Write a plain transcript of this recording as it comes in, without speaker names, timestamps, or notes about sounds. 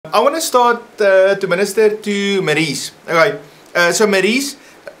I want to start to minister to Parys. Okay, so Parys,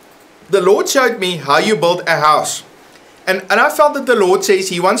 the Lord showed me how you build a house. And I felt that the Lord says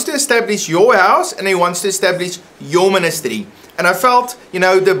He wants to establish your house and He wants to establish your ministry. And I felt, you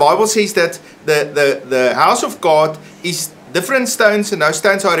know, the Bible says that the house of God is different stones, and those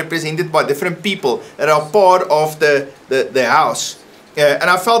stones are represented by different people that are part of the house. And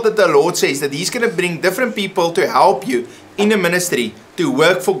I felt that the Lord says that He's going to bring different people to help you in the ministry, to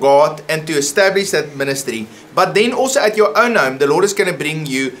work for God and to establish that ministry. But then also at your own home, the Lord is going to bring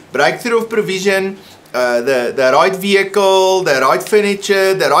you breakthrough of provision, the right vehicle, the right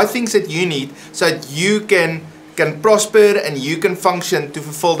furniture, the right things that you need, so that you can prosper and you can function to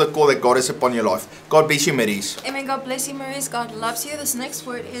fulfill the call that God has upon your life. God bless you, Parys. Amen. God bless you, Parys. God loves you. This next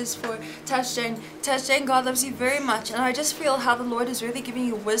word is for Touch Jane. Touch Jane, God loves you very much, and I just feel how the Lord is really giving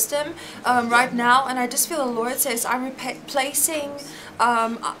you wisdom right now, and I just feel the Lord says, I'm replacing.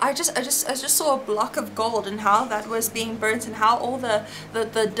 I just saw a block of gold and how that was being burnt, and how all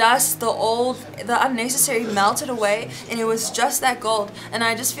the dust, the unnecessary melted away, and it was just that gold. And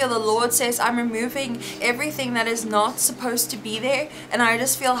I just feel the Lord says, I'm removing everything that is not supposed to be there, and I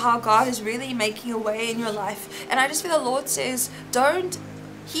just feel how God is really making a way in your life. And I just feel the Lord says,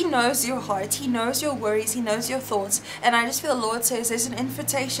 He knows your heart, He knows your worries, He knows your thoughts. And I just feel the Lord says there's an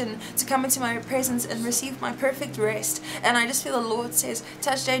invitation to come into my presence and receive my perfect rest. And I just feel the Lord says,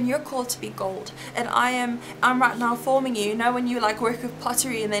 Touch Jane, you're called to be gold. And I'm right now forming you. You know when you like work with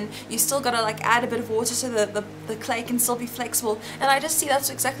pottery and then you still gotta like add a bit of water so the clay can still be flexible. And I just see that's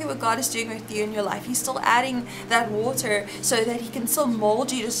exactly what God is doing with you in your life. He's still adding that water so that He can still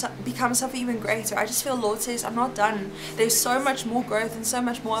mold you to become something even greater. I just feel the Lord says, I'm not done. There's so much more growth and so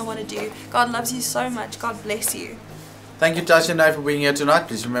much more I want to do. God loves you so much. God bless you. Thank you, Tasha and I, for being here tonight.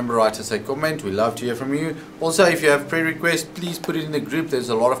 Please remember, write us a comment. We love to hear from you. Also, if you have prayer requests, please put it in the group. There's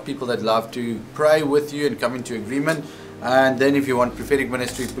a lot of people that love to pray with you and come into agreement. And then if you want prophetic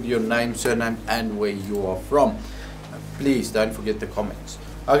ministry, put your name, surname, and where you are from. Please don't forget the comments.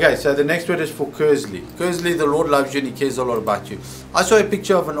 Okay, so the next word is for Kersley. Kersley, the Lord loves you and He cares a lot about you. I saw a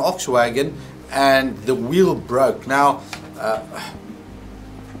picture of an ox wagon and the wheel broke. Now,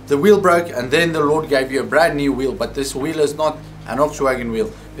 the wheel broke, and then the Lord gave you a brand new wheel, but this wheel is not an Volkswagen wheel.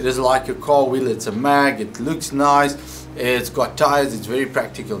 It is like a car wheel. It's a mag, it looks nice, it's got tires, it's very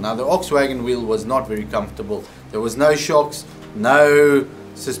practical. Now the Volkswagen wheel was not very comfortable. There was no shocks, no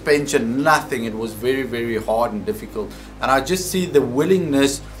suspension, nothing. It was very, very hard and difficult. And I just see the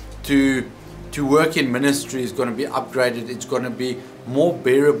willingness to work in ministry is going to be upgraded. It's going to be more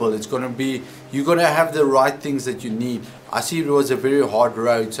bearable. It's going to be, you're going to have the right things that you need. I see it was a very hard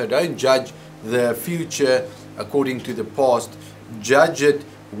road, so don't judge the future according to the past. Judge it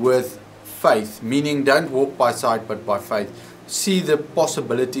with faith, meaning don't walk by sight but by faith. See the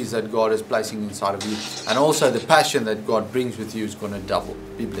possibilities that God is placing inside of you, and also the passion that God brings with you is going to double.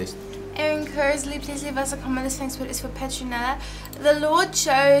 Be blessed. Aaron Kersley, please leave us a comment. This next word is for Petronella. The Lord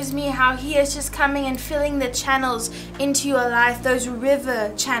shows me how He is just coming and filling the channels into your life, those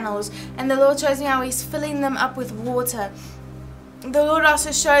river channels. And the Lord shows me how He's filling them up with water. The Lord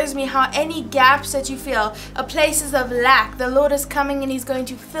also shows me how any gaps that you feel are places of lack. The Lord is coming and He's going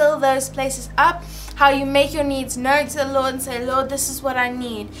to fill those places up. How you make your needs known to the Lord and say, Lord, this is what I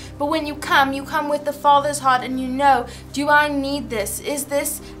need. But when you come with the Father's heart, and you know, do I need this? Is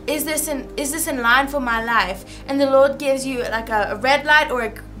this in line for my life? And the Lord gives you like a red light or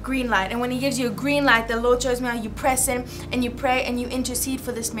a green light. And when He gives you a green light, the Lord shows me how you press in and you pray and you intercede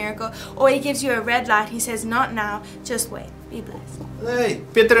for this miracle. Or He gives you a red light. He says, not now, just wait. Be blessed. Hey,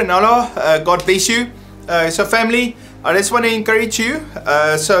 Peter and Nala, God bless you. So family, I just want to encourage you.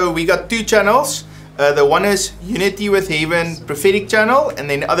 So we got two channels. The one is Unity with Heaven prophetic channel, and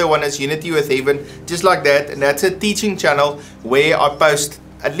then the other one is Unity with Heaven, just like that. And that's a teaching channel where I post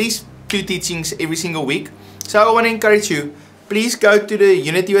at least 2 teachings every single week. So I want to encourage you, please go to the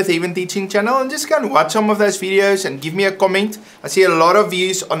Unity with Heaven teaching channel and just go and watch some of those videos and give me a comment. I see a lot of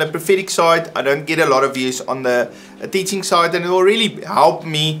views on the prophetic side. I don't get a lot of views on the teaching side, and it will really help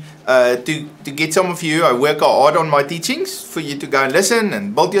me to get some of you. I work hard on my teachings for you to go and listen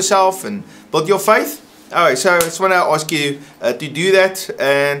and build yourself and build your faith. Alright, so I just want to ask you to do that.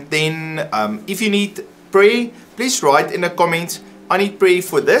 And then if you need prayer, please write in the comments, I need prayer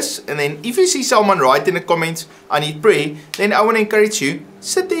for this. And then if you see someone write in the comments, I need prayer, then I want to encourage you,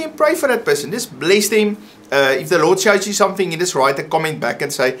 sit there and pray for that person. Just bless them. If the Lord shows you something, you just write a comment back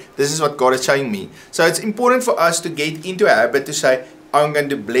and say, this is what God is showing me. So it's important for us to get into a habit to say, I'm going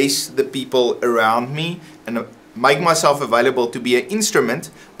to bless the people around me, and make myself available to be an instrument,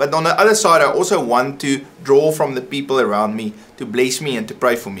 but on the other side, I also want to draw from the people around me to bless me and to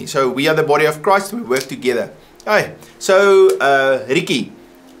pray for me. So we are the body of Christ, we work together. Hi, so Ricky,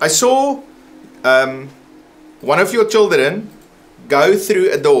 I saw one of your children go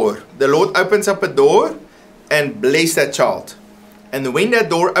through a door. The Lord opens up a door and bless that child. And when that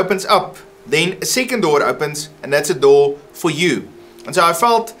door opens up, then a second door opens, and that's a door for you. And so I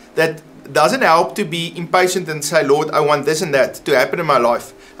felt that it doesn't help to be impatient and say, Lord, I want this and that to happen in my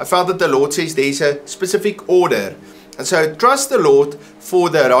life. I felt that the Lord says there's a specific order. And so trust the Lord for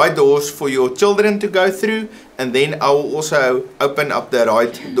the right doors for your children to go through, and then I will also open up the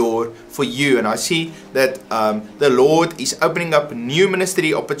right door for you. And I see that the Lord is opening up new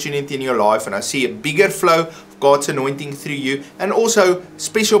ministry opportunity in your life, and I see a bigger flow of God's anointing through you, and also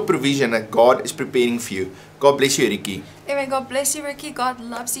special provision that God is preparing for you. God bless you, Ricky. Amen. God bless you, Ricky. God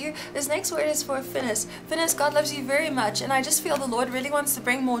loves you. This next word is for Finis. Finis, God loves you very much, and I just feel the Lord really wants to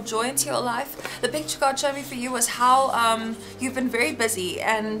bring more joy into your life. The picture God showed me for you was how you've been very busy,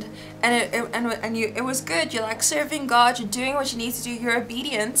 and it was good. You're like serving God. You're doing what you need to do. You're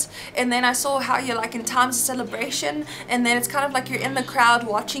obedient. And then I saw how you're like in times of celebration, and then it's kind of like you're in the crowd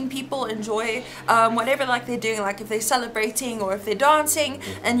watching people enjoy whatever like they're doing, like if they're celebrating or if they're dancing,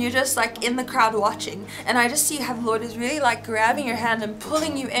 and you're just like in the crowd watching. And I just see how the Lord is really like grabbing your hand and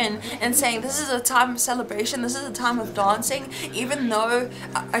pulling you in and saying, this is a time of celebration, this is a time of dancing, even though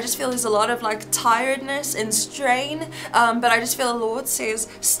I just feel there's a lot of like tiredness and strain, but I just feel the Lord says,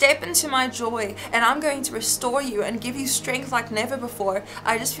 step into my joy, and I'm going to restore you and give you strength like never before.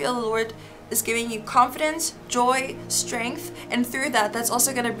 I just feel the Lord is giving you confidence, joy, strength, and through that, that's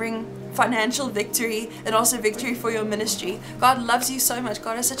also going to bring financial victory and also victory for your ministry. God loves you so much.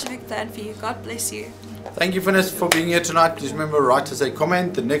 God has such a big plan for you. God bless you. Thank you, Finis, for being here tonight. Please remember, write us a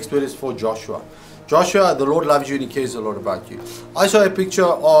comment. The next word is for Joshua. Joshua, the Lord loves you and He cares a lot about you. I saw a picture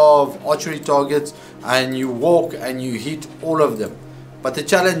of archery targets, and you walk and you hit all of them. But the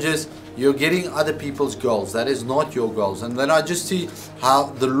challenge is you're getting other people's goals. That is not your goals. And then I just see how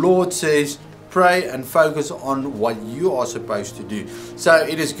the Lord says, pray and focus on what you are supposed to do. So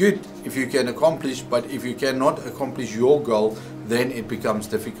it is good if you can accomplish, but if you cannot accomplish your goal, then it becomes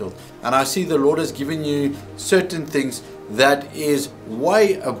difficult. And I see the Lord has given you certain things that is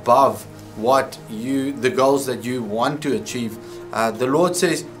way above what the goals that you want to achieve. The Lord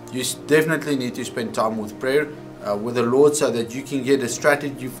says you definitely need to spend time with prayer with the Lord, so that you can get a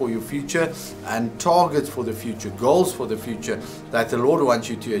strategy for your future and targets for the future, goals for the future that the Lord wants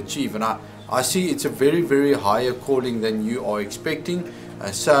you to achieve. And I see it's a very, very higher calling than you are expecting.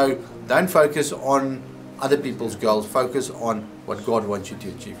 So don't focus on other people's goals. Focus on what God wants you to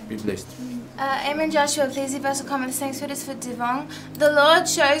achieve. Be blessed. Amen, Joshua. Please leave us a comment. The next word is for Devon. The Lord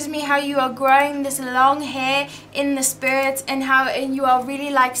shows me how you are growing this long hair in the spirit, and how you are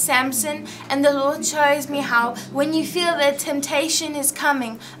really like Samson. And the Lord shows me how when you feel that temptation is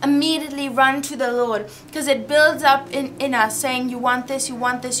coming, immediately run to the Lord, because it builds up in us saying you want this, you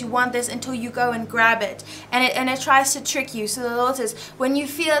want this, you want this, until you go and grab it. And it tries to trick you. So the Lord says, when you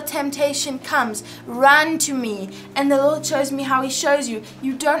feel temptation comes, run to me. And the Lord shows me how He shows you,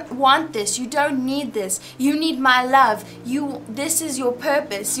 you don't want this, you don't need this, you need my love. This is your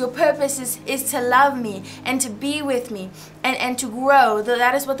purpose. Your purpose is to love me and to be with me and to grow.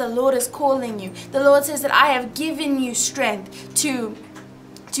 That is what the Lord is calling you. The Lord says that I have given you strength to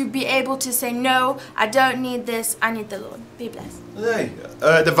be able to say, no, I don't need this, I need the Lord. Be blessed. Hey,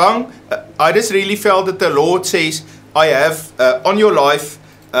 Devang, I just really felt that the Lord says, I have on your life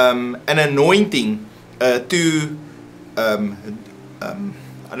an anointing to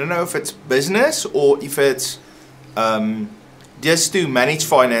I don't know if it's business or if it's just to manage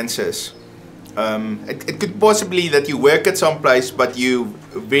finances. It could possibly that you work at some place, but you're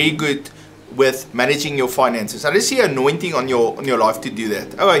very good with managing your finances. I just see anointing on your life to do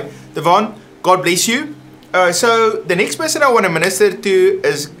that. Okay, Devon, God bless you. So the next person I want to minister to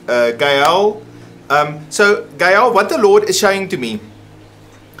is Gael. So Gael, what the Lord is showing to me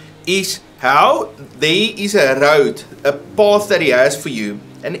is how there is a road, a path that He has for you.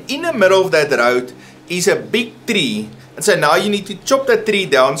 And in the middle of that road is a big tree. And so now you need to chop that tree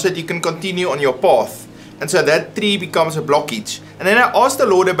down so that you can continue on your path. And so that tree becomes a blockage. And then I asked the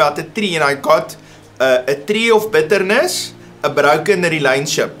Lord about the tree, and I got a tree of bitterness, a broken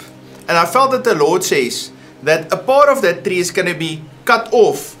relationship. And I felt that the Lord says that a part of that tree is going to be cut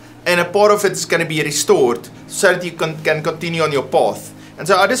off, and a part of it is going to be restored so that you can continue on your path. And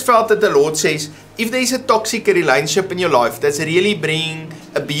so I just felt that the Lord says, if there is a toxic relationship in your life that's really bringing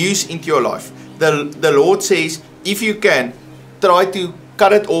abuse into your life, the Lord says, if you can, try to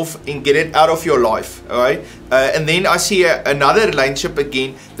cut it off and get it out of your life. All right, and then I see another relationship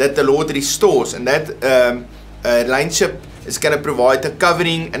again that the Lord restores, and that relationship is going to provide a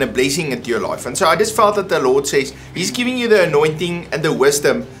covering and a blessing into your life. And so I just felt that the Lord says He's giving you the anointing and the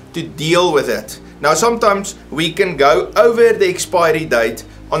wisdom to deal with it. Now sometimes we can go over the expiry date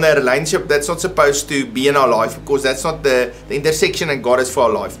on a relationship that's not supposed to be in our life, because that's not the intersection that God has for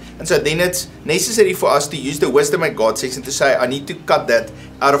our life. And so then it's necessary for us to use the wisdom that God says and to say, I need to cut that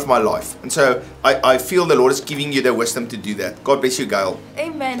out of my life. And so I feel the Lord is giving you the wisdom to do that. God bless you, Gail.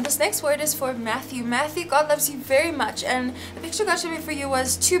 Amen. This next word is for Matthew. Matthew, God loves you very much. And the picture God showed me for you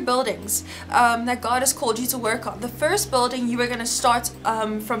was 2 buildings that God has called you to work on. The first building, you are going to start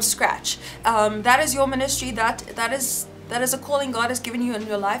from scratch. That is your ministry. That is a calling God has given you in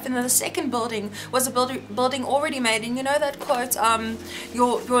your life. And then the second building was a building already made. And you know that quote,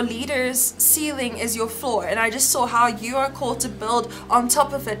 your leader's ceiling is your floor. And I just saw how you are called to build on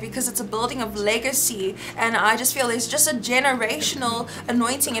top of it, because it's a building of legacy. And I just feel there's just a generational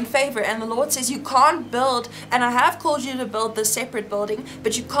anointing and favor. And the Lord says you can't build, and I have called you to build this separate building,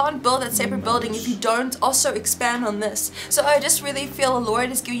 but you can't build that separate building if you don't also expand on this. So I just really feel the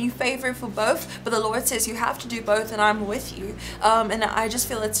Lord is giving you favor for both, but the Lord says you have to do both, and I'm with you, and I just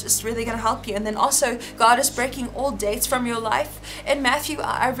feel it's just really going to help you. And then also God is breaking all dates from your life. And Matthew,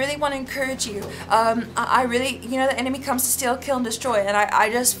 I really want to encourage you. I really, you know, the enemy comes to steal, kill, and destroy, and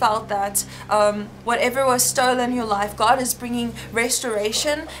I just felt that whatever was stolen in your life, God is bringing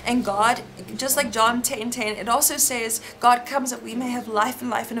restoration. And God, just like John 10:10, it also says God comes that we may have life and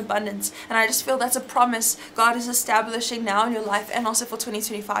life in abundance. And I just feel that's a promise God is establishing now in your life, and also for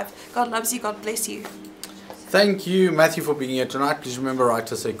 2025. God loves you. God bless you. Thank you, Matthew, for being here tonight. Please remember,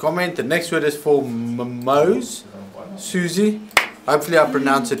 write us a comment. The next word is for Mose, Susie. Hopefully I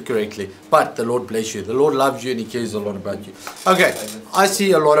pronounced it correctly. But the Lord bless you. The Lord loves you and He cares a lot about you. Okay, I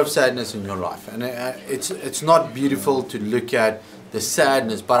see a lot of sadness in your life. And it's not beautiful to look at the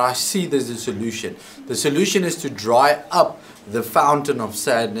sadness, but I see there's a solution. The solution is to dry up the fountain of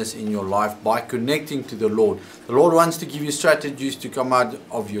sadness in your life by connecting to the Lord. The Lord wants to give you strategies to come out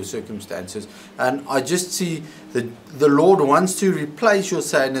of your circumstances. And I just see that the Lord wants to replace your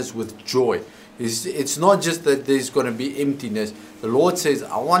sadness with joy. It's not just that there's going to be emptiness. The Lord says,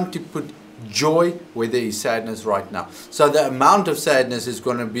 I want to put joy where there is sadness right now. So the amount of sadness is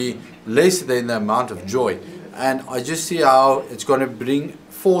going to be less than the amount of joy. And I just see how it's going to bring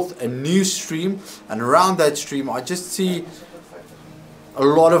forth a new stream. And around that stream, I just see a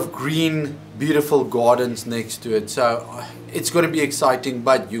lot of green, beautiful gardens next to it. So it's going to be exciting,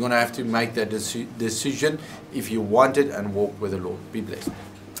 but you're going to have to make that decision if you want it and walk with the Lord. Be blessed.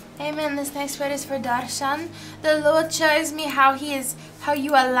 Amen. This next word is for Darshan. The Lord shows me how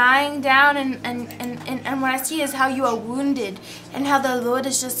you are lying down, and what I see is how you are wounded, and how the Lord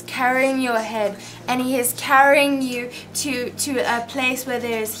is just carrying your head, and He is carrying you to a place where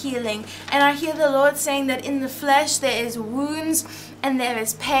there is healing. And I hear the Lord saying that in the flesh there is wounds and there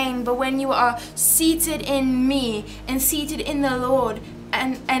is pain, but when you are seated in me and seated in the Lord,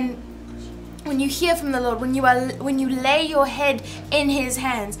 and when you hear from the Lord, when you lay your head in His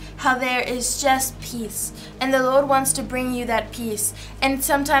hands, how there is just peace. And the Lord wants to bring you that peace. And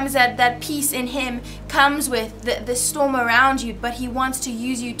sometimes that peace in Him comes with the storm around you, but He wants to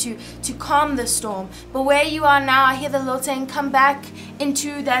use you to calm the storm. But where you are now, I hear the Lord saying, come back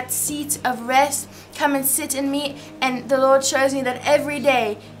into that seat of rest. Come and sit in me. And the Lord shows me that every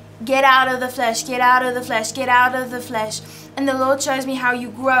day, get out of the flesh, get out of the flesh, get out of the flesh. And the Lord shows me how you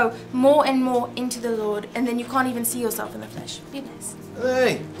grow more and more into the Lord, and then you can't even see yourself in the flesh. Be blessed.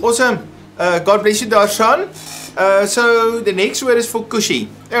 Hey, awesome. God bless you, Darshan. So the next word is for Kushi.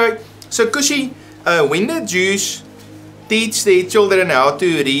 Alright, so Kushi, when the Jews teach their children how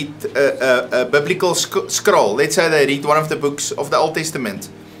to read a biblical scroll, let's say they read one of the books of the Old Testament,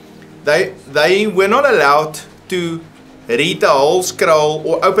 they were not allowed to read the whole scroll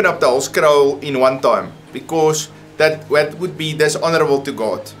or open up the whole scroll in one time, because that would be dishonorable to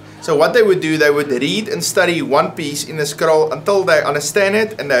God. So what they would do, they would read and study one piece in the scroll until they understand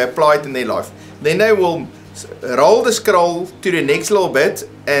it and they apply it in their life. Then they will roll the scroll to the next little bit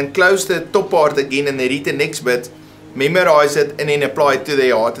and close the top part again, and they read the next bit, memorize it, and then apply it to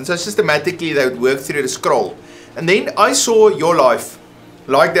their heart. And so systematically they would work through the scroll. And then I saw your life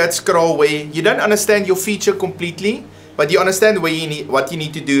like that scroll, where you don't understand your future completely, but you understand what you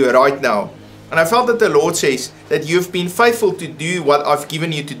need to do right now. And I felt that the Lord says that you've been faithful to do what I've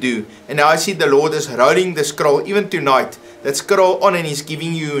given you to do. And now I see the Lord is rolling the scroll, even tonight, that scroll on, and He's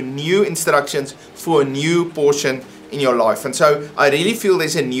giving you new instructions for a new portion in your life. And so I really feel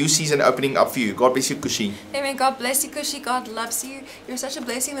there's a new season opening up for you. God bless you, Kushi. Amen. God bless you, Kushi. God loves you. You're such a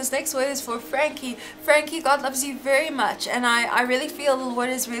blessing. This next word is for Frankie. Frankie, God loves you very much. And I really feel the Lord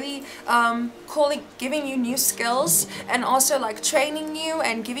is really giving you new skills and also like training you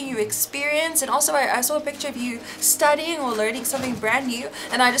and giving you experience. And also I saw a picture of you studying or learning something brand new.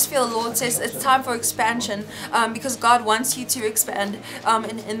 And I just feel the Lord says it's time for expansion because God wants you to expand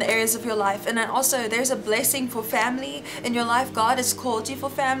in the areas of your life. And then also there's a blessing for family in your life. God has called you for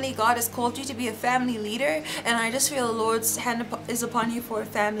family. God has called you to be a family leader. And I just feel the Lord's hand is upon you for a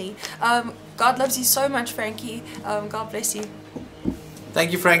family. God loves you so much, Frankie. God bless you.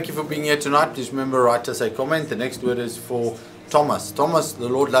 Thank you, Frankie, for being here tonight. Please remember, write us a comment. The next word is for Thomas. Thomas, the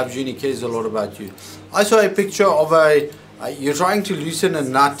Lord loves you and He cares a lot about you. I saw a picture of you're trying to loosen a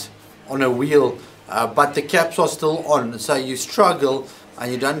nut on a wheel, but the caps are still on. So you struggle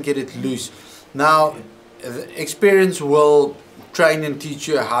and you don't get it loose. Now, experience will train and teach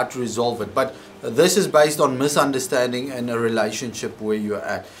you how to resolve it. But this is based on misunderstanding in a relationship where you're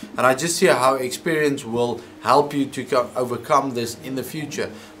at. And I just see how experience will help you to overcome this in the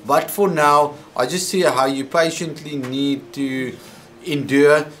future. But for now, I just see how you patiently need to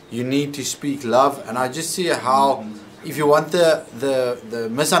endure. You need to speak love. And I just see how if you want the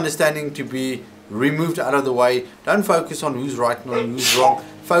misunderstanding to be removed out of the way, don't focus on who's right and who's wrong.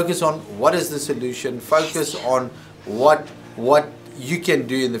 Focus on what is the solution. Focus on what you can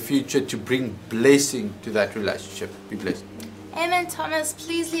do in the future to bring blessing to that relationship. Be blessed. Amen, Thomas.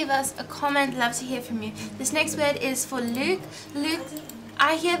 Please leave us a comment. Love to hear from you. This next word is for Luke. Luke,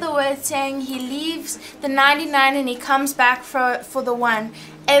 I hear the word saying he leaves the 99 and he comes back for the one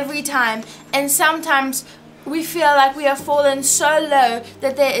every time. And sometimes we feel like we have fallen so low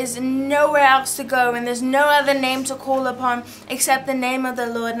that there is nowhere else to go and there's no other name to call upon except the name of the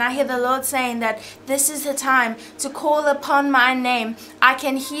Lord. And I hear the Lord saying that this is the time to call upon my name. I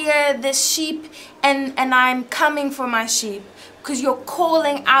can hear the sheep and I'm coming for my sheep. Because you're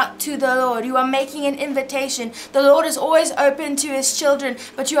calling out to the Lord. You are making an invitation. The Lord is always open to His children,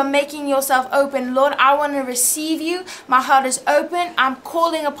 but you are making yourself open. Lord, I want to receive you. My heart is open. I'm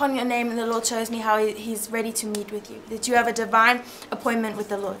calling upon your name, and the Lord shows me how He's ready to meet with you. That you have a divine appointment with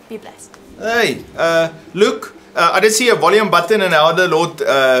the Lord. Be blessed. Hey, look, I did see a volume button and how the Lord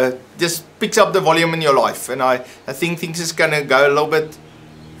just picks up the volume in your life. And I think things is going to go a little bit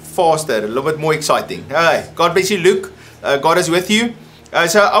faster, a little bit more exciting. Hey, God bless you, Luke. God is with you.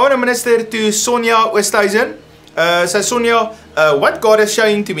 So I want to minister to Sonia Oosthuizen. So Sonia, what God is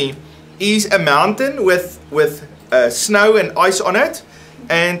showing to me is a mountain with snow and ice on it.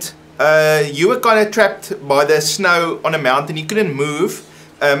 And you were kind of trapped by the snow on a mountain. You couldn't move.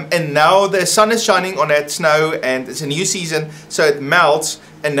 And now the sun is shining on that snow and it's a new season. So it melts.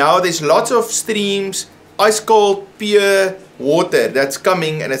 And now there's lots of streams, ice cold, pure water that's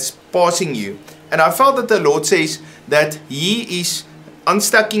coming and it's passing you. And I felt that the Lord says that He is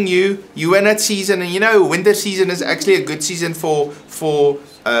unstucking you. You in that season, and you know, winter season is actually a good season for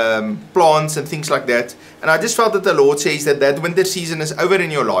plants and things like that. And I just felt that the Lord says that winter season is over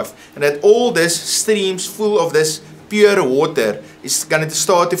in your life, and that all this streams full of this pure water is going to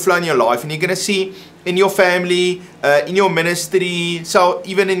start to flow in your life, and you're going to see in your family, in your ministry, so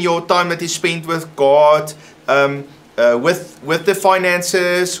even in your time that you spend with God, with the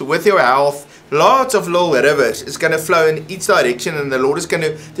finances, with your health. Lots of little rivers is going to flow in each direction, and the Lord is going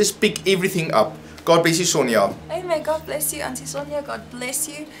to just pick everything up. God bless you, Sonia. Amen. God bless you, Auntie Sonia. God bless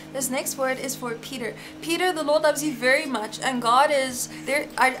you. This next word is for Peter. Peter, the Lord loves you very much, and God is there.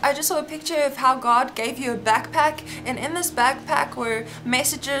 I just saw a picture of how God gave you a backpack, and in this backpack were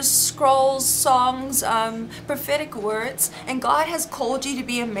messages, scrolls, songs, prophetic words, and God has called you to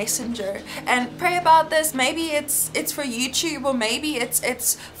be a messenger. And pray about this. Maybe it's for YouTube, or maybe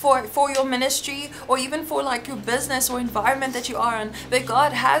it's for your ministry, or even for like your business or environment that you are in. But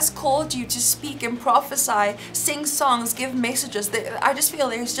God has called you to speak and prophesy, sing songs, give messages. I just feel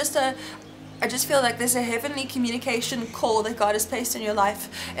like there's a heavenly communication call that God has placed in your life.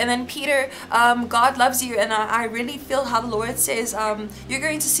 And then Peter, God loves you, and I really feel how the Lord says, you're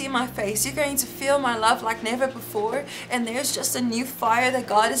going to see my face, you're going to feel my love like never before, and there's just a new fire that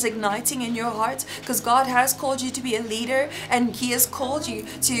God is igniting in your heart, because God has called you to be a leader, and He has called you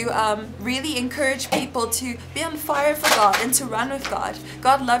to really encourage people to be on fire for God and to run with God.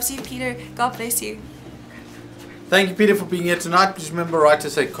 God loves you, Peter. God bless you. Thank you, Peter, for being here tonight. Please remember, write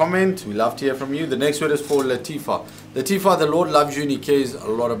us a comment. We love to hear from you. The next word is for Latifa. Latifa, the Lord loves you and He cares a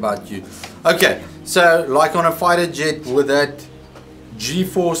lot about you. Okay, so like on a fighter jet with that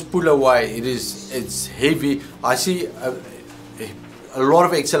G-force pull away, it's heavy. I see a lot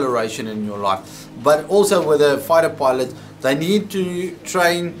of acceleration in your life. But also with the fighter pilots, they need to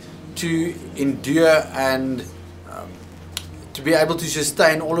train to endure and to be able to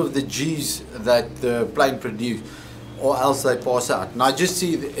sustain all of the G's that the plane produces, or else they pass out. And I just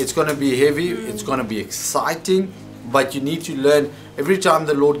see it's going to be heavy, it's going to be exciting, but you need to learn every time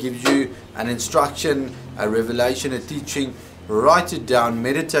the Lord gives you an instruction, a revelation, a teaching, write it down,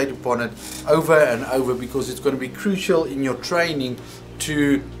 meditate upon it over and over, because it's going to be crucial in your training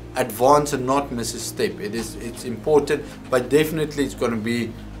to advance and not miss a step. It's important, but definitely it's going to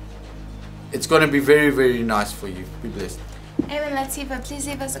be very, very nice for you. Be blessed. Amen. Latifa, please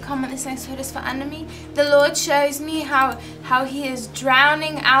leave us a comment. This next word is for Anami. The Lord shows me how He is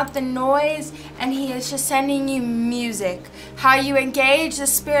drowning out the noise, and He is just sending you music. How you engage the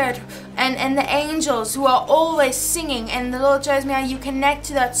Spirit and the angels who are always singing, and the Lord shows me how you connect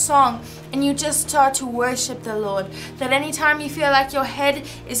to that song and you just start to worship the Lord. That anytime you feel like your head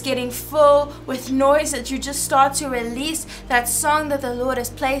is getting full with noise, that you just start to release that song that the Lord has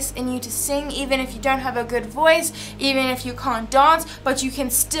placed in you to sing, even if you don't have a good voice, even if you can't dance, but you can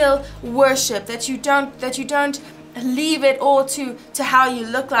still worship. That you don't leave it all to how you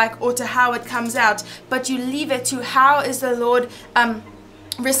look like or to how it comes out, but you leave it to how is the Lord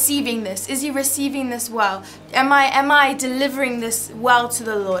receiving this? Is He receiving this well? Am I delivering this well to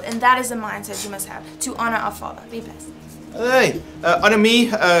the Lord? And that is the mindset you must have to honor our Father. Be blessed. Hey, honor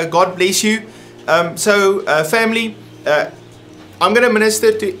me. God bless you. Family, I'm going to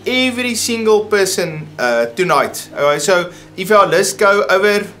minister to every single person tonight. Alright, so if our list go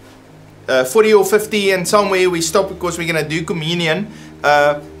over 40 or 50 and somewhere we stop because we're going to do communion,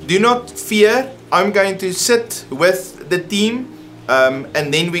 do not fear. I'm going to sit with the team,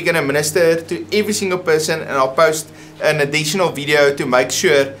 and then we're going to minister to every single person, and I'll post an additional video to make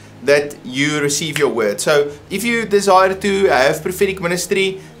sure that you receive your word. So if you desire to have prophetic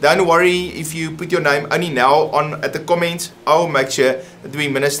ministry, don't worry if you put your name only now on at the comments. I'll make sure that we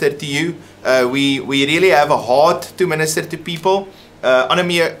minister to you. We really have a heart to minister to people.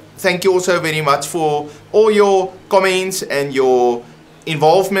 Anamia, thank you also very much for all your comments and your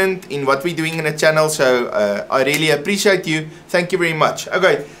involvement in what we're doing in the channel. So I really appreciate you. Thank you very much.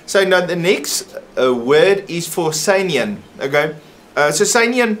 Okay, so now the next word is for Sainian. Okay, so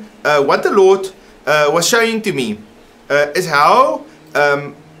Sainian, what the Lord was showing to me is how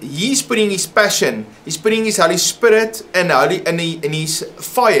He's putting His passion, He's putting His Holy Spirit and His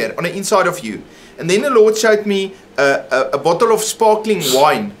fire on the inside of you. And then the Lord showed me a bottle of sparkling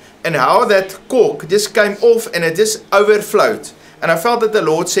wine, and how that cork just came off and it just overflowed. And I felt that the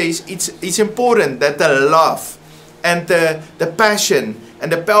Lord says it's important that the love and the passion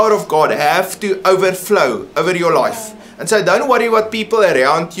and the power of God have to overflow over your life. And so don't worry what people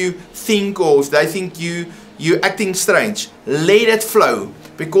around you think, or if they think you're acting strange. Let it flow,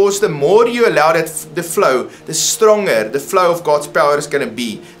 because the more you allow that the flow, the stronger the flow of God's power is going to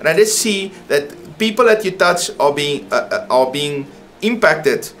be. And I just see that people that you touch are being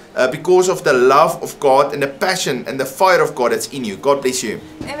impacted because of the love of God and the passion and the fire of God that's in you. God bless you.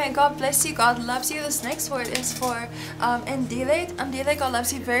 Amen. God bless you. God loves you. This next word is for Ndile. Ndile, God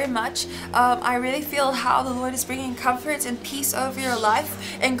loves you very much. I really feel how the Lord is bringing comfort and peace over your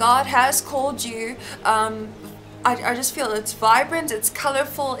life, and God has called you. I just feel it's vibrant, it's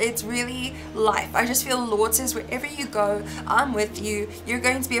colorful, it's really life. I just feel the Lord says wherever you go, I'm with you. You're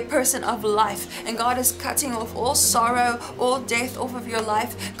going to be a person of life, and God is cutting off all sorrow, all death off of your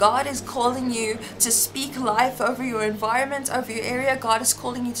life. God is calling you to speak life over your environment, over your area. God is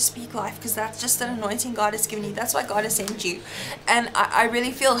calling you to speak life, because that's just an anointing God has given you. That's why God has sent you. And I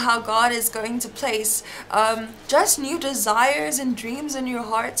really feel how God is going to place just new desires and dreams in your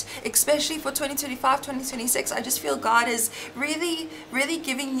heart, especially for 2025, 2026. I just feel God is really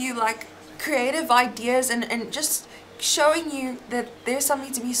giving you like creative ideas and just showing you that there's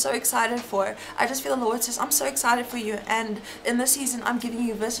something to be so excited for. I just feel the Lord says, I'm so excited for you, and in this season I'm giving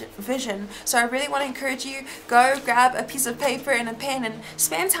you vision. So I really want to encourage you, go grab a piece of paper and a pen and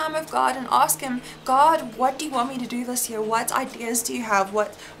spend time with God and ask Him, God, what do you want me to do this year? What ideas do you have?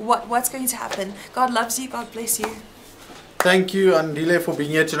 What's going to happen? God loves you. God bless you. Thank you, Andile, for being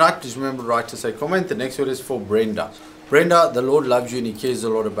here tonight. Please remember to write to say comment. The next word is for Brenda. Brenda, the Lord loves you and He cares a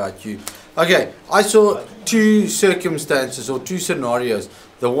lot about you. Okay, I saw two circumstances or two scenarios.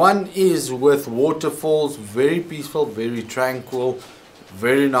 The one is with waterfalls, very peaceful, very tranquil,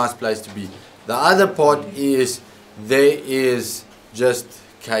 very nice place to be. The other part is there is just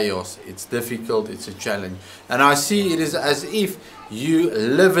chaos. It's difficult, it's a challenge. And I see it is as if you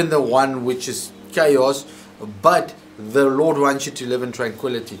live in the one which is chaos, but the Lord wants you to live in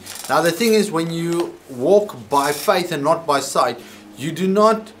tranquility. Now the thing is, when you walk by faith and not by sight, You do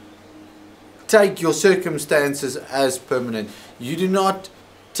not take your circumstances as permanent. You do not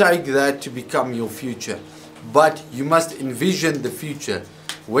take that to become your future, but you must envision the future.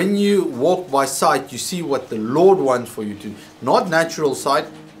 When you walk by sight, you see what the Lord wants for you to, not natural sight,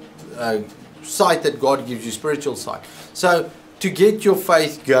 sight that God gives you, spiritual sight. So to get your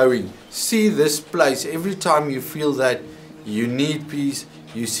faith going, see this place. Every time you feel that you need peace,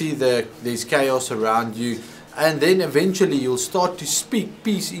 you see there's chaos around you, and then eventually you'll start to speak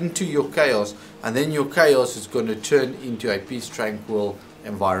peace into your chaos, and then your chaos is going to turn into a peace, tranquil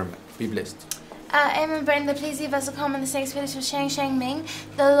environment. Be blessed. Amen, Brenda. Please leave us a comment. The next video for Shang Shang Ming.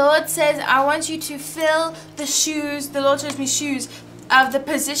 The Lord says, I want you to fill the shoes. The Lord shows me shoes of the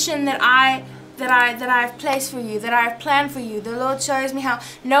position that I've placed for you, that I've planned for you. The Lord shows me how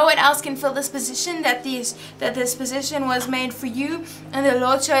no one else can fill this position, that this position was made for you. And the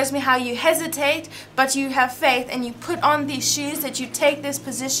Lord shows me how you hesitate, but you have faith, and you put on these shoes, that you take this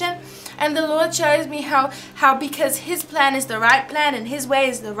position. And the Lord shows me how because His plan is the right plan and His way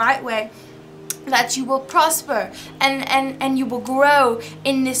is the right way, that you will prosper and you will grow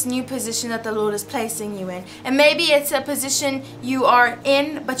in this new position that the Lord is placing you in. And maybe it's a position you are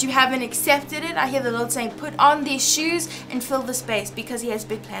in, but you haven't accepted it. I hear the Lord saying, put on these shoes and fill the space, because He has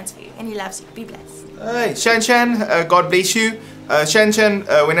big plans for you and He loves you. Be blessed. Hey, Shan, God bless you. Shan,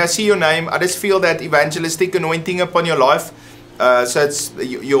 when I see your name, I just feel that evangelistic anointing upon your life. So it's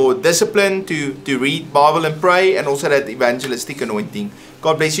your discipline to read Bible and pray, and also that evangelistic anointing.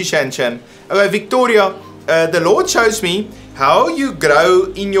 God bless you, Shan. Okay, Victoria, the Lord shows me how you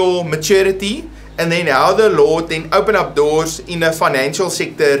grow in your maturity, and then how the Lord then open up doors in the financial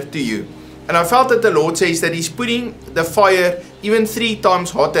sector to you. And I felt that the Lord says that He's putting the fire even 3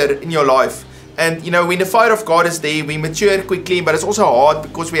 times hotter in your life. And you know, when the fire of God is there, we mature quickly, but it's also hard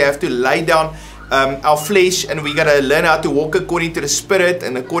because we have to lay down our flesh, and we gotta learn how to walk according to the Spirit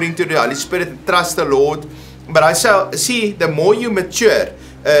and according to the Holy Spirit, and trust the Lord. But I see the more you mature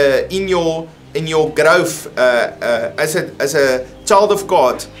in your growth as a child of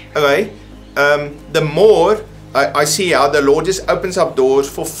God, okay, the more I see how the Lord just opens up doors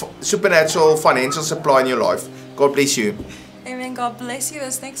for supernatural financial supply in your life. God bless you. Amen. God bless you.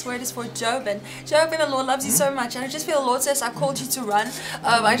 This next word is for Job. And Job, the Lord loves you so much. And I just feel the Lord says, I called you to run.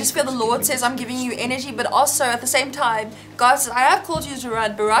 I just feel the Lord says, I'm giving you energy. But also at the same time, God says, I have called you to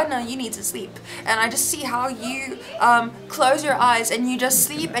run, but right now you need to sleep. And I just see how you close your eyes and you just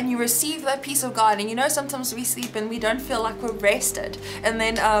sleep and you receive that peace of God. And you know, sometimes we sleep and we don't feel like we're rested. And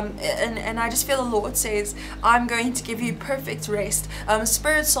then, and I just feel the Lord says, I'm going to give you perfect rest,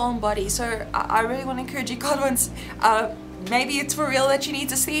 spirit, soul, and body. So I really want to encourage you. God wants, maybe it's for real that you need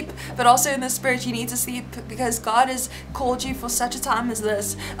to sleep, but also in the spirit you need to sleep, because God has called you for such a time as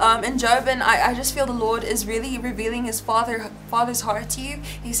this. In Job, and I just feel the Lord is really revealing His Father's heart to you.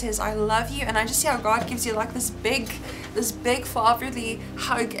 He says, I love you. And I just see how God gives you like this big fatherly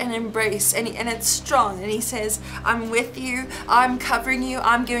hug and embrace, and it's strong. And He says, I'm with you, I'm covering you,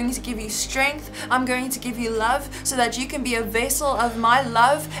 I'm going to give you strength, I'm going to give you love, so that you can be a vessel of my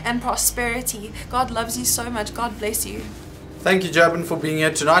love and prosperity. God loves you so much. God bless you. Thank you, Jabin, for being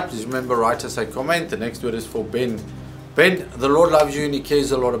here tonight. Please remember, write us a comment. The next word is for Ben. Ben, the Lord loves you and He cares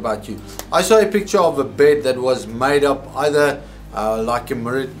a lot about you. I saw a picture of a bed that was made up either like a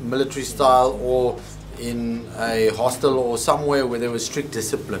military style, or in a hostel, or somewhere where there was strict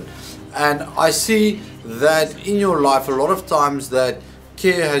discipline. And I see that in your life, a lot of times that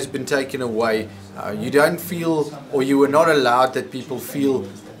care has been taken away. You don't feel, or you were not allowed that people feel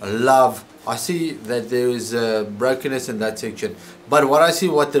love. I see that there is brokenness in that section. But what I see,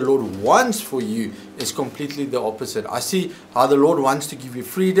 what the Lord wants for you, is completely the opposite. I see how the Lord wants to give you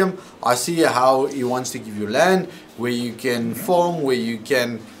freedom. I see how He wants to give you land where you can farm, where you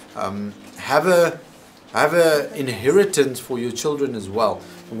can have a inheritance for your children as well,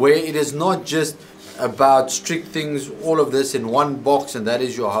 where it is not just about strict things, all of this in one box, and that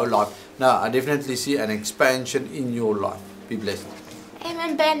is your whole life. Now, I definitely see an expansion in your life. Be blessed.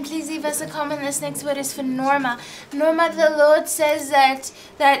 Amen. Ben, please leave us a comment. This next word is for Norma. Norma, the Lord says that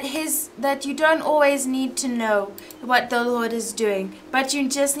you don't always need to know what the Lord is doing, but you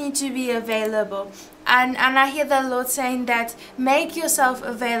just need to be available. And I hear the Lord saying that make yourself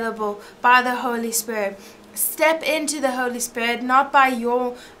available by the Holy Spirit. Step into the Holy Spirit, not by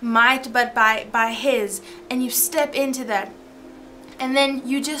your might, but by His. And you step into that. And then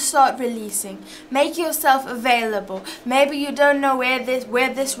you just start releasing. Make yourself available. Maybe you don't know where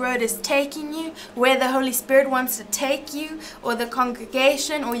this road is taking you, where the Holy Spirit wants to take you, or the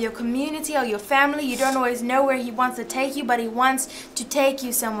congregation, or your community, or your family. You don't always know where He wants to take you, but He wants to take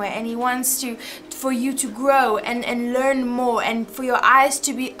you somewhere, and He wants for you to grow and learn more and for your eyes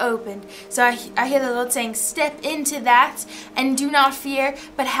to be opened. So I hear the Lord saying, step into that and do not fear,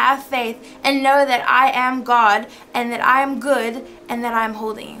 but have faith and know that I am God and that I am good and that I am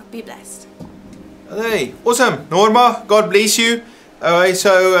holding you. Be blessed. Hey, awesome. Norma, God bless you. Alright,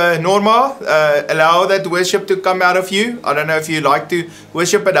 so Norma, allow that worship to come out of you. I don't know if you like to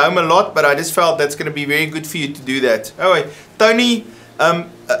worship at home a lot, but I just felt that's going to be very good for you to do that. Alright, Tony,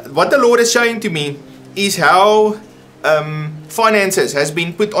 what the Lord is showing to me is how finances has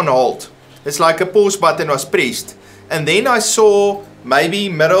been put on hold. It's like a pause button was pressed. And then I saw maybe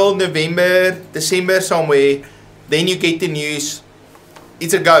middle November, December somewhere, then you get the news,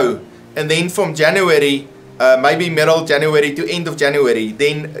 it's a go. And then from January, maybe middle January to end of January,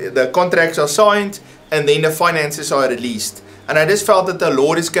 then the contracts are signed and then the finances are released. And I just felt that the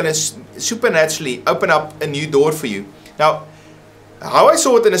Lord is going to supernaturally open up a new door for you. Now, how I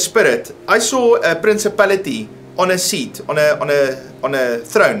saw it in the spirit, I saw a principality on a seat, on a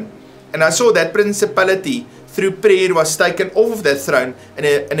throne. And I saw that principality through prayer was taken off of that throne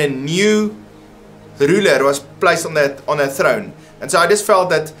and a new ruler was placed on that throne. And so I just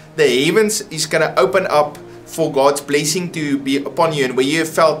felt that the heavens is going to open up for God's blessing to be upon you, and where you have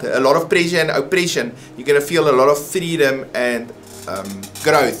felt a lot of pressure and oppression, you're going to feel a lot of freedom and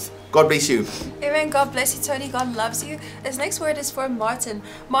growth. God bless you. Amen. God bless you, Tony. God loves you. This next word is for Martin.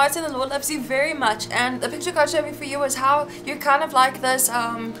 Martin, the Lord loves you very much. And the picture God showed me for you was how you're kind of like this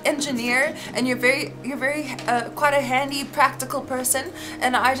engineer, and you're very quite a handy, practical person.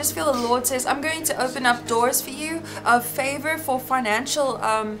 And I just feel the Lord says, I'm going to open up doors for you of favor for financial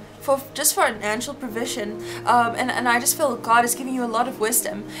financial provision, and I just feel God is giving you a lot of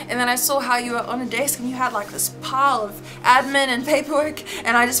wisdom. And then I saw how you were on a desk and you had like this pile of admin and paperwork,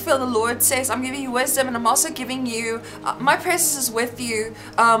 and I just feel the Lord says, I'm giving you wisdom, and I'm also giving you my presence is with you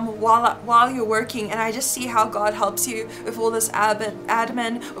while you're working. And I just see how God helps you with all this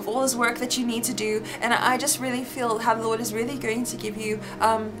admin, with all this work that you need to do. And I just really feel how the Lord is really going to give you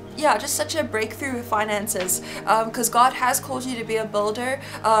just such a breakthrough with finances, because God has called you to be a builder,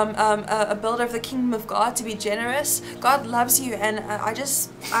 a builder of the kingdom of God, to be generous. God loves you, and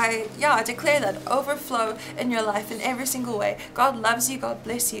I declare that overflow in your life in every single way. God loves you. God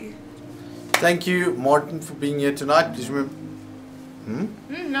bless you. Thank you, Martin, for being here tonight. Please remember.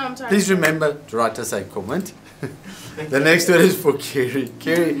 No, I'm sorry. Please remember to write us a comment. The next one is for Kerry.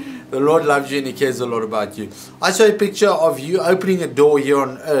 Kerry, the Lord loves you and He cares a lot about you. I saw a picture of you opening a door here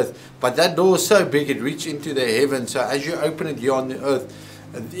on earth, but that door is so big it reached into the heavens. So as you open it here on the earth,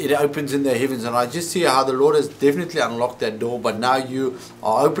 it opens in the heavens. And I just see how the Lord has definitely unlocked that door, but now you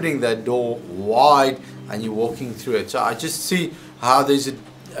are opening that door wide and you're walking through it. So I just see how there's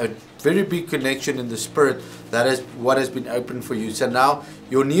a very big connection in the spirit. That is what has been opened for you. So now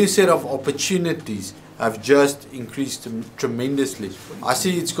your new set of opportunities have just increased tremendously. I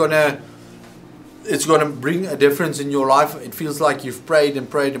see it's gonna bring a difference in your life. It feels like you've prayed and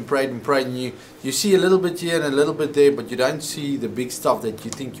prayed and prayed and prayed, and you see a little bit here and a little bit there, but you don't see the big stuff that you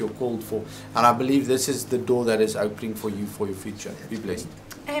think you're called for. And I believe this is the door that is opening for you for your future. Be blessed.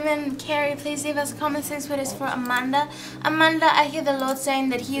 Amen. Carrie, please leave us a comment. This word is for Amanda. Amanda, I hear the Lord saying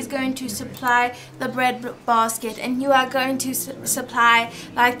that He is going to supply the bread basket, and you are going to supply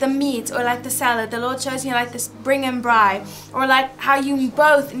like the meat or like the salad. The Lord shows me like this bring and buy, or like how you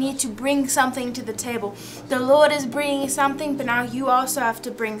both need to bring something to the table. The Lord is bringing something, but now you also have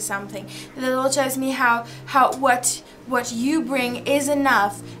to bring something. The Lord shows me how what you bring is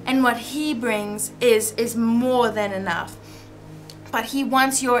enough, and what He brings is more than enough. But He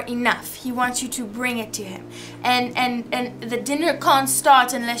wants your enough. He wants you to bring it to Him. And the dinner can't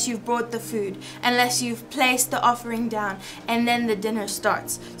start unless you've brought the food, unless you've placed the offering down, and then the dinner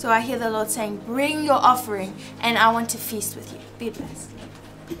starts. So I hear the Lord saying, bring your offering, and I want to feast with you. Be blessed.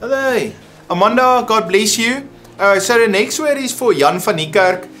 Hey, Amanda, God bless you. So the next word is for Jan van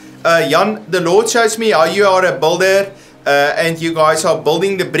Niekerk. Jan, the Lord shows me how you are a builder, and you guys are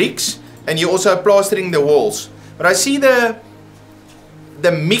building the bricks, and you also are plastering the walls. But I see the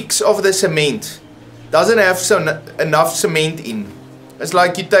mix of the cement doesn't have enough cement in. It's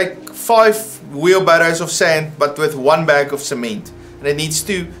like you take 5 wheelbarrows of sand, but with 1 bag of cement, and there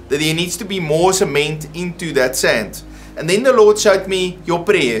needs to be more cement into that sand. And then the Lord showed me your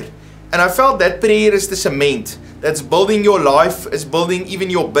prayer, and I felt that prayer is the cement that's building your life, is building even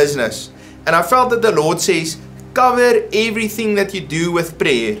your business. And I felt that the Lord says, cover everything that you do with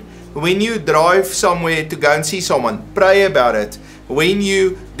prayer. When you drive somewhere to go and see someone, pray about it. When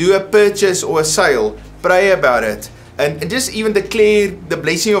you do a purchase or a sale, pray about it. and just even declare the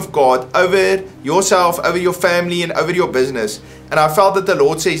blessing of God over yourself, over your family, and over your business. And I felt that the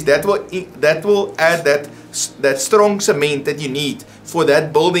Lord says that will add that strong cement that you need for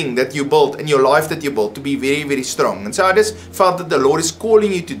that building that you built and your life that you built to be very, very strong. And so I just felt that the Lord is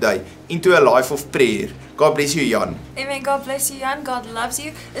calling you today into a life of prayer. God bless you, Jan. Amen. God bless you, Jan. God loves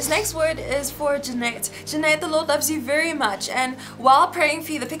you. This next word is for Jeanette. Jeanette, the Lord loves you very much. And while praying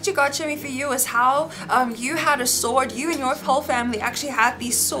for you, the picture God showed me for you is how you had a sword. You and your whole family actually had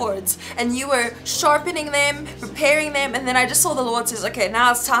these swords. And you were sharpening them, preparing them. And then I just saw the Lord says, okay,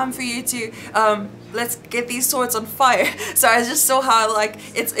 now it's time for you to... let's get these swords on fire. So I just saw how like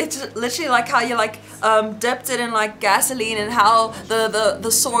it's literally like how you like dipped it in like gasoline, and how the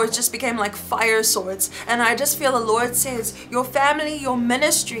swords just became like fire swords. And I just feel the Lord says your family, your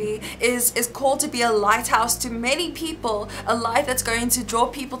ministry is called to be a lighthouse to many people, a light that's going to draw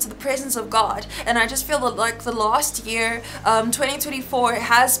people to the presence of God. And I just feel that like the last year, 2024,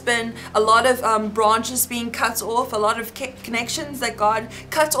 has been a lot of branches being cut off, a lot of connections that God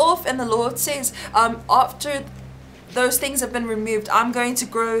cut off, and the Lord says after those things have been removed, I'm going to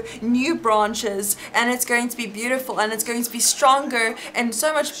grow new branches, and it's going to be beautiful, and it's going to be stronger and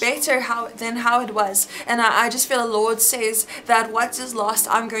so much better than how it was. And I just feel the Lord says that what is lost,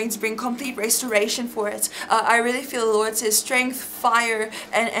 I'm going to bring complete restoration for it. I really feel the Lord says strength, fire,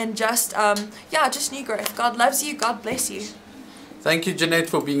 and just just new growth. God loves you. God bless you. Thank you, Jeanette,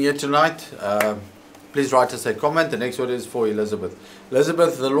 for being here tonight. Please write us a comment. The next word is for Elizabeth.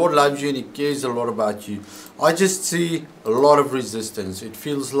 Elizabeth, the Lord loves you and He cares a lot about you. I just see a lot of resistance. It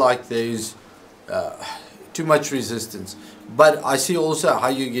feels like there's too much resistance. But I see also how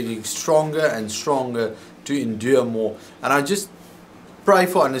you're getting stronger and stronger to endure more. And I just pray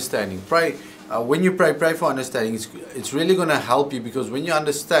for understanding. Pray. When you pray for understanding. It's really going to help you, because when you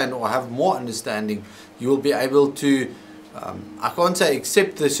understand or have more understanding, you will be able to I can't say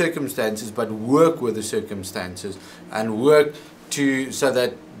accept the circumstances, but work with the circumstances and work so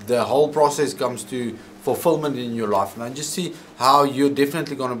that the whole process comes to fulfillment in your life. And I just see how you're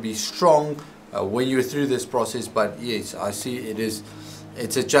definitely going to be strong when you're through this process. But yes, I see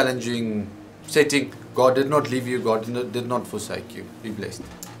it's a challenging setting. God did not leave you. God did not forsake you. Be blessed.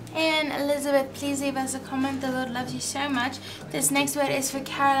 And Elizabeth, please leave us a comment. The Lord loves you so much. This next word is for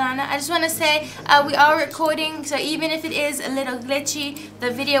Carolina. I just want to say we are recording, so even if it is a little glitchy,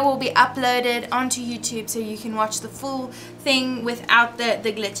 the video will be uploaded onto YouTube so you can watch the full thing without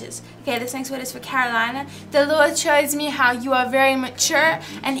the glitches. Okay, this next word is for Carolina. The Lord shows me how you are very mature,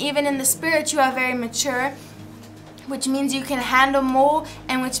 and even in the spirit you are very mature, which means you can handle more,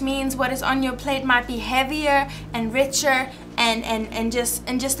 and which means what is on your plate might be heavier and richer and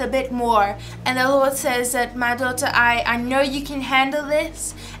just a bit more. And the Lord says that, my daughter, I know you can handle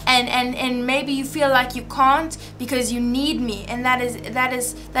this, and maybe you feel like you can't because you need me, and that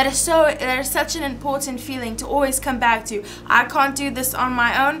is such an important feeling to always come back to. I can't do this on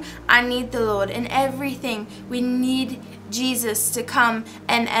my own. I need the Lord. In everything we need Jesus to come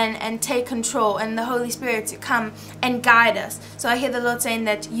and take control, and the Holy Spirit to come and guide us. So I hear the Lord saying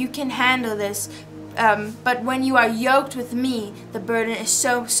that you can handle this, but when you are yoked with me, the burden is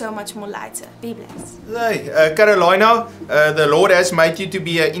so much more lighter. Be blessed. Hey, Carolina, the Lord has made you to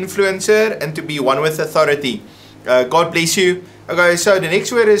be an influencer and to be one with authority. God bless you. Okay, so the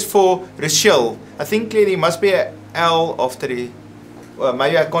next word is for Rochelle. I think there must be an L after the... Well,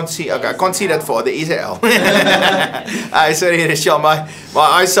 maybe I can't see. Okay, I can't see that far. There is an L. Sorry, Rochelle. My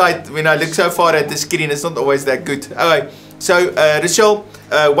eyesight, when I look so far at the screen, it's not always that good. Okay, so Rochelle,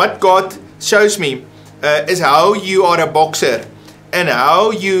 what God shows me is how you are a boxer, and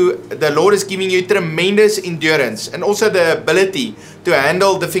how the Lord is giving you tremendous endurance and also the ability to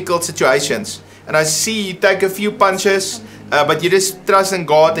handle difficult situations. And I see you take a few punches, but you just trust in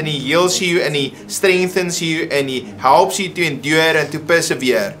God, and He heals you, and He strengthens you, and He helps you to endure and to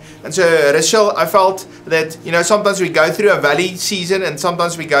persevere. And so, Rachel, I felt that, sometimes we go through a valley season, and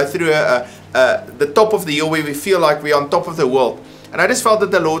sometimes we go through the top of the hill where we feel like we're on top of the world. And I just felt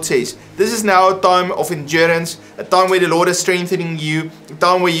that the Lord says, this is now a time of endurance, a time where the Lord is strengthening you, a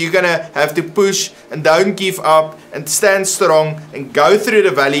time where you're going to have to push and don't give up and stand strong and go through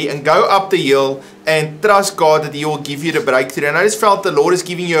the valley and go up the hill and trust God that He will give you the breakthrough. And I just felt the Lord is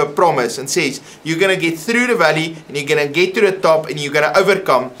giving you a promise and says, you're going to get through the valley and you're going to get to the top and you're going to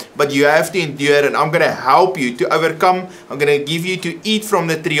overcome, but you have to endure, and I'm going to help you to overcome. I'm going to give you to eat from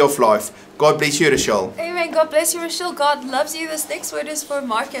the tree of life. God bless you, Rochelle. Amen. God bless you, Rochelle. God loves you. This next word is for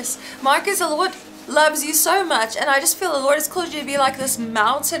Marcus. Marcus, the Lord loves you so much, and I just feel the Lord has called you to be like this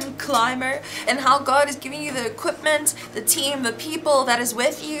mountain climber, and how God is giving you the equipment, the team, the people that is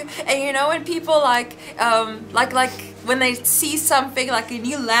with you. And when people like when they see something like a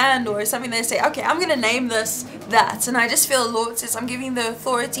new land or something, they say, okay, I'm gonna name this that. And I just feel the Lord says I'm giving the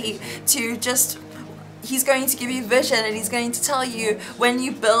authority to just, He's going to give you vision, and He's going to tell you when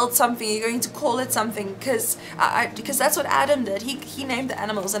you build something, you're going to call it something, because that's what Adam did. He named the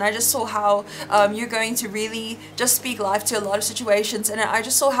animals, and I just saw how you're going to really just speak life to a lot of situations. And I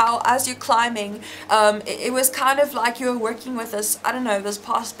just saw how as you're climbing, it was kind of like you were working with this, I don't know, this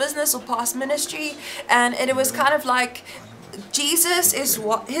past business or past ministry, and it was kind of like Jesus is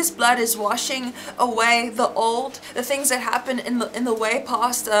His blood is washing away the old, the things that happened in the way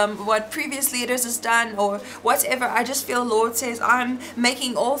past, what previous leaders has done or whatever. I just feel the Lord says I'm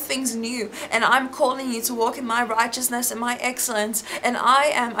making all things new, and I'm calling you to walk in my righteousness and my excellence. And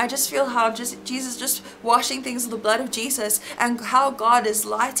I just feel how Jesus just washing things with the blood of Jesus, and how God is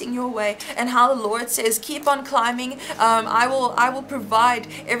lighting your way, and how the Lord says keep on climbing. I will provide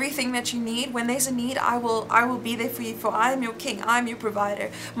everything that you need. When there's a need, I will be there for you, for I am your King, I'm your provider.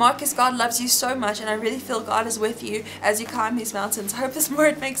 Marcus, God loves you so much, and I really feel God is with you as you climb these mountains. I hope this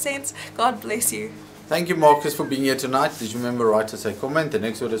word makes sense. God bless you. Thank you, Marcus, for being here tonight. Please remember, write us a comment. The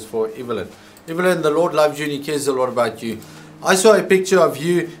next word is for Evelyn. Evelyn, the Lord loves you and He cares a lot about you. I saw a picture of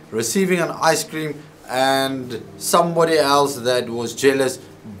you receiving an ice cream, and somebody else that was jealous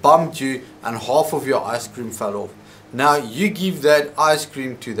bumped you and half of your ice cream fell off. Now you give that ice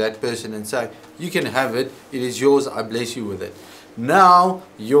cream to that person and say, you can have it, it is yours, I bless you with it. Now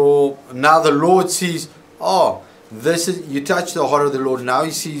the Lord sees, oh, this is, you touch the heart of the Lord. Now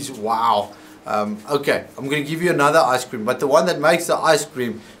He sees, wow, okay, I'm going to give you another ice cream. But the one that makes the ice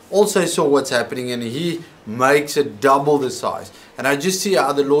cream also saw what's happening, and he makes it double the size. And I just see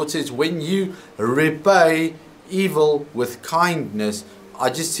how the Lord says, when you repay evil with kindness, I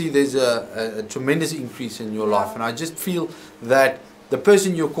just see there's a tremendous increase in your life. And I just feel that the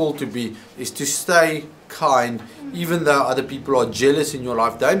person you're called to be is to stay kind, even though other people are jealous in your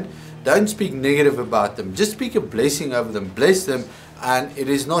life. Don't speak negative about them. Just speak a blessing over them. Bless them, and it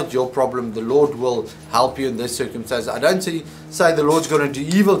is not your problem. The Lord will help you in this circumstance. I don't say the Lord's going to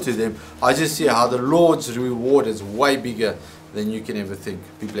do evil to them. I just see how the Lord's reward is way bigger than you can ever think.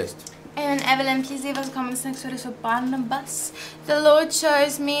 Be blessed. And Evelyn, please leave us a comment next word is for Barnabas. The Lord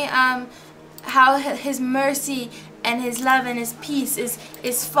shows me how His mercy and His love and His peace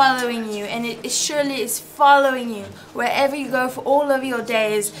is following you, and it surely is following you wherever you go for all of your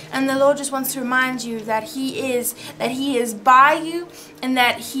days. And the Lord just wants to remind you that He is by you, and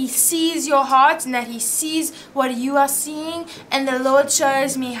that He sees your heart, and that He sees what you are seeing. And the Lord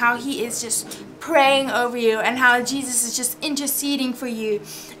shows me how He is just praying over you, and how Jesus is just interceding for you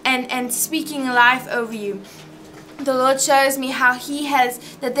and speaking life over you. The Lord shows me how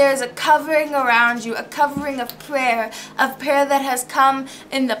that there is a covering around you, a covering of prayer that has come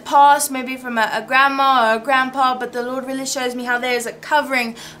in the past, maybe from a grandma or a grandpa, but the Lord really shows me how there is a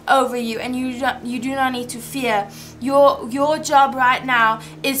covering over you, and you do not need to fear. Your job right now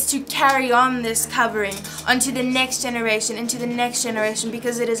is to carry on this covering onto the next generation, into the next generation,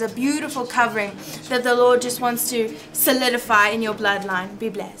 because it is a beautiful covering that the Lord just wants to solidify in your bloodline. Be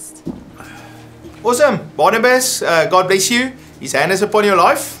blessed. Awesome. Barnabas, God bless you. His hand is upon your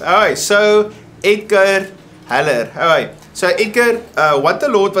life. Alright, so Edgar Haller. Alright, so Edgar, what the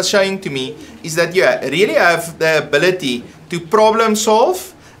Lord was showing to me is that you really have the ability to problem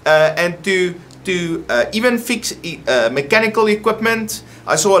solve and to even fix mechanical equipment.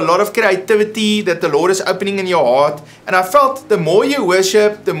 I saw a lot of creativity that the Lord is opening in your heart, and I felt the more you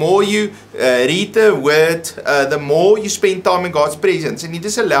worship, the more you read the word, the more you spend time in God's presence, and you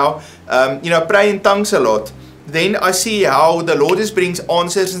just allow pray in tongues a lot. Then I see how the Lord just brings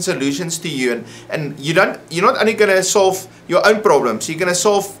answers and solutions to you, and you're not only going to solve your own problems, you're going to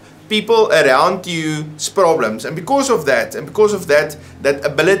solve people around you's problems. And because of that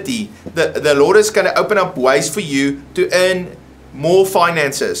ability, the Lord is going to open up ways for you to earn more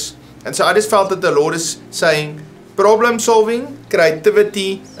finances. And so I just felt that the Lord is saying problem solving,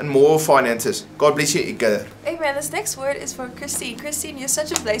 creativity, and more finances. God bless you, Edgar. Amen. This next word is for Christine. Christine, you're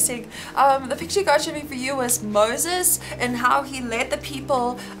such a blessing. The picture God showed me for you was Moses and how he led the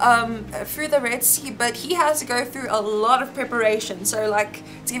people through the Red Sea, but he has to go through a lot of preparation. So, like,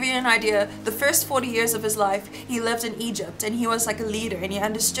 to give you an idea, the first 40 years of his life, he lived in Egypt, and he was like a leader, and he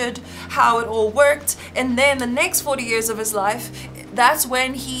understood how it all worked. And then the next 40 years of his life, that's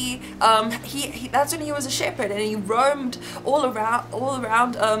when that's when he was a shepherd, and he roamed all around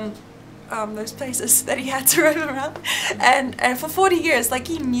those places that he had to roam around, and for 40 years, like,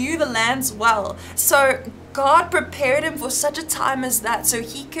 he knew the lands well. So God prepared him for such a time as that, so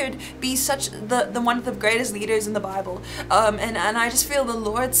he could be such the one of the greatest leaders in the Bible. And I just feel the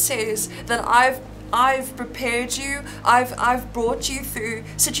Lord says that I've prepared you. I've brought you through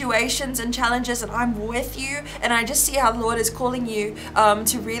situations and challenges, and I'm with you. And I just see how the Lord is calling you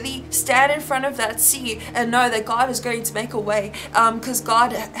to really stand in front of that sea and know that God is going to make a way, because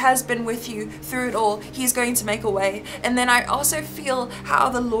God has been with you through it all. He's going to make a way. And then I also feel how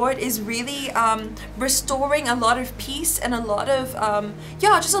the Lord is really restoring a lot of peace and a lot of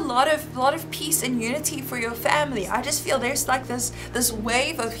just a lot of peace and unity for your family. I just feel there's like this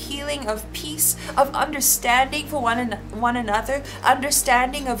wave of healing, of peace, of understanding for one another,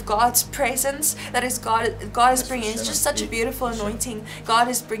 understanding of God's presence that is God is bringing. It's just such a beautiful anointing God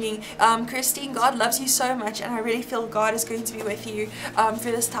is bringing. Christine, God loves you so much, and I really feel God is going to be with you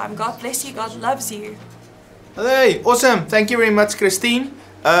for this time. God bless you. God loves you. Hey, awesome. Thank you very much, Christine.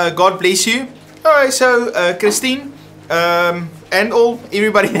 God bless you. Alright, so Christine, and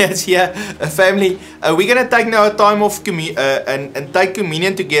everybody that's here, family, we're gonna take now a time of and take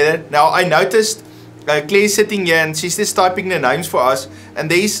communion together. Now I noticed Claire's sitting here and she's just typing the names for us, and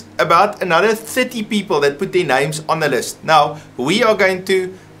there's about another 30 people that put their names on the list. Now we are going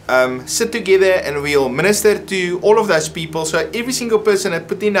to sit together and we'll minister to all of those people. So every single person that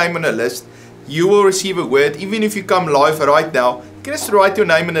put their name on the list, you will receive a word. Even if you come live right now, you can just write your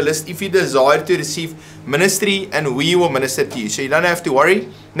name on the list if you desire to receive ministry, and we will minister to you. So you don't have to worry.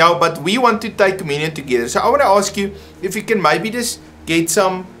 Now, but we want to take communion together. So I want to ask you if you can maybe just get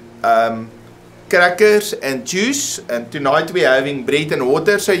some crackers and juice. And tonight we're having bread and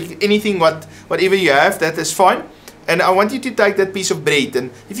water. So anything, whatever you have, that is fine. And I want you to take that piece of bread,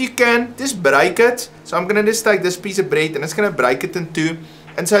 and if you can, just break it. So I'm going to just take this piece of bread and it's going to break it in two.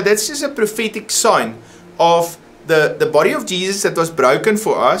 And so that's just a prophetic sign of the body of Jesus that was broken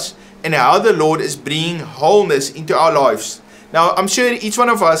for us, and how the Lord is bringing wholeness into our lives. Now, I'm sure each one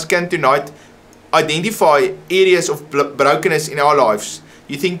of us can tonight identify areas of brokenness in our lives.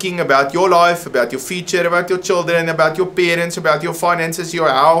 You're thinking about your life, about your future, about your children, about your parents, about your finances, your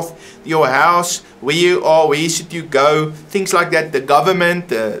health, your house, where you are, where should you go, things like that, the government,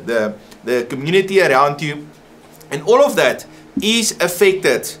 the community around you. And all of that is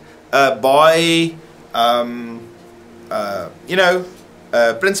affected by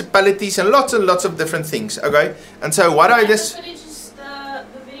principalities and lots of different things. Okay, and so what I just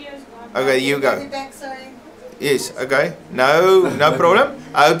okay, you go. Yes, okay, no problem.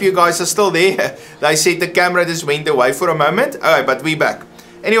 I hope you guys are still there. They said the camera just went away for a moment. Alright, but we back.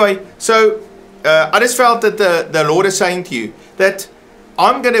 Anyway, so I just felt that the Lord is saying to you that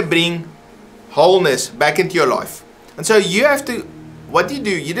I'm gonna bring wholeness back into your life. And so you have to, what do?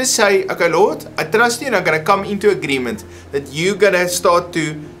 You just say, okay, Lord, I trust you, and I'm going to come into agreement that you're going to start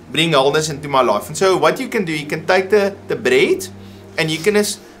to bring wholeness into my life. And so what you can do, you can take the bread, and you can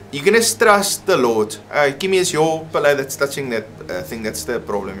just trust the Lord. Give me as your pillow that's touching that thing. That's the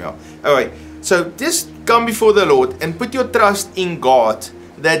problem, yeah. Alright, so just come before the Lord and put your trust in God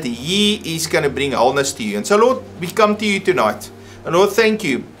that He is going to bring wholeness to you. And so, Lord, we come to you tonight. And Lord, thank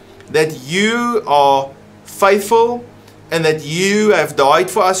you that you are faithful, and that you have died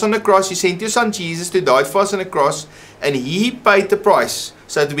for us on the cross. You sent your son Jesus to die for us on the cross, and He paid the price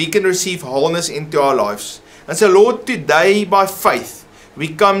so that we can receive wholeness into our lives. And so, Lord, today by faith we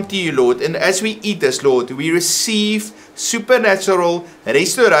come to you, Lord, and as we eat this, Lord, we receive supernatural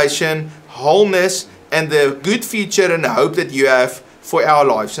restoration, wholeness, and the good future and the hope that you have for our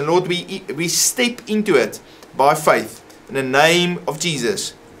lives. And Lord, we step into it by faith in the name of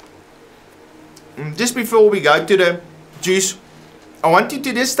Jesus. Just before we go to the juice, I want you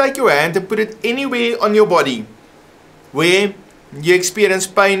to just take your hand and put it anywhere on your body where you experience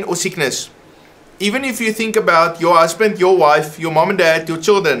pain or sickness. Even if you think about your husband, your wife, your mom and dad, your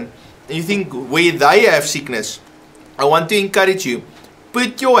children, and you think where they have sickness, I want to encourage you,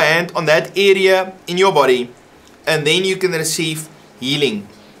 put your hand on that area in your body, and then you can receive healing.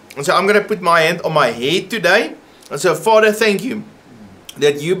 And so I'm going to put my hand on my head today. And so, Father, thank you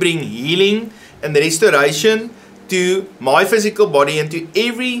that you bring healing and restoration to my physical body and to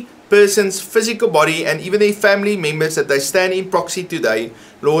every person's physical body, and even their family members that they stand in proxy today,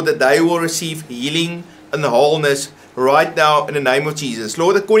 Lord, that they will receive healing and wholeness right now in the name of Jesus.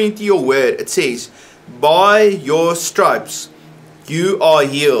 Lord, according to your word, it says, by your stripes you are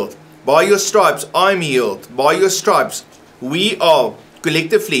healed. By your stripes I'm healed. By your stripes we are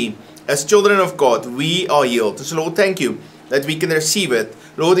collectively, as children of God, we are healed. So Lord, thank you that we can receive it.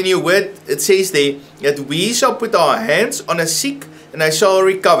 Lord, in your word, it says there that we shall put our hands on the sick and they shall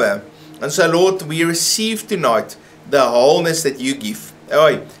recover. And so, Lord, we receive tonight the wholeness that you give.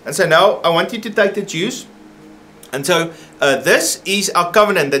 Alright, and so now I want you to take the juice. And so this is our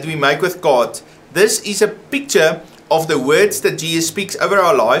covenant that we make with God. This is a picture of the words that Jesus speaks over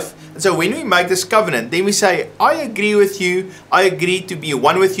our life. And so when we make this covenant, then we say, I agree with you, I agree to be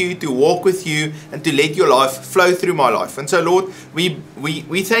one with you, to walk with you, and to let your life flow through my life. And so Lord,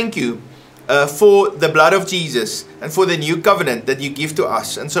 we thank you for the blood of Jesus and for the new covenant that you give to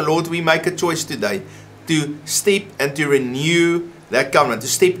us. And so Lord, we make a choice today to step and to renew that covenant, to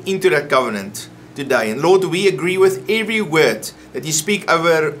step into that covenant today. And Lord, we agree with every word that you speak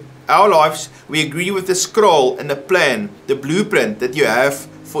over our lives. We agree with the scroll and the plan, the blueprint that you have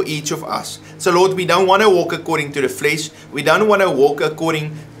for each of us. So Lord, we don't want to walk according to the flesh. We don't want to walk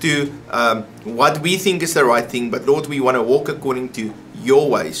according to what we think is the right thing. But Lord, we want to walk according to your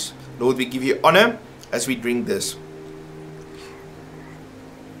ways. Lord, we give you honor as we drink this.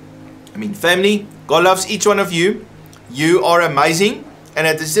 Family, God loves each one of you. You are amazing. And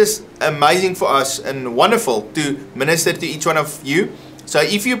it is just amazing for us and wonderful to minister to each one of you. So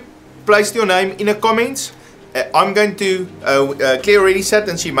if you placed your name in the comments, I'm going to, Claire already sat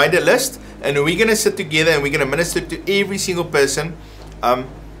and she made a list. And we're going to sit together and we're going to minister to every single person. I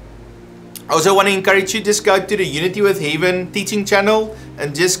also want to encourage you, just go to the Unity with Heaven teaching channel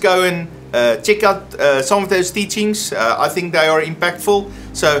and just go and check out some of those teachings. I think they are impactful.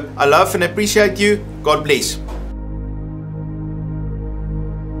 So I love and appreciate you. God bless.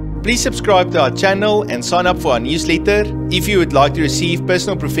 Please subscribe to our channel and sign up for our newsletter. If you would like to receive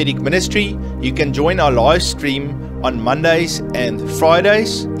personal prophetic ministry, you can join our live stream on Mondays and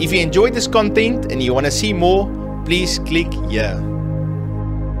Fridays. If you enjoyed this content and you want to see more, please click here.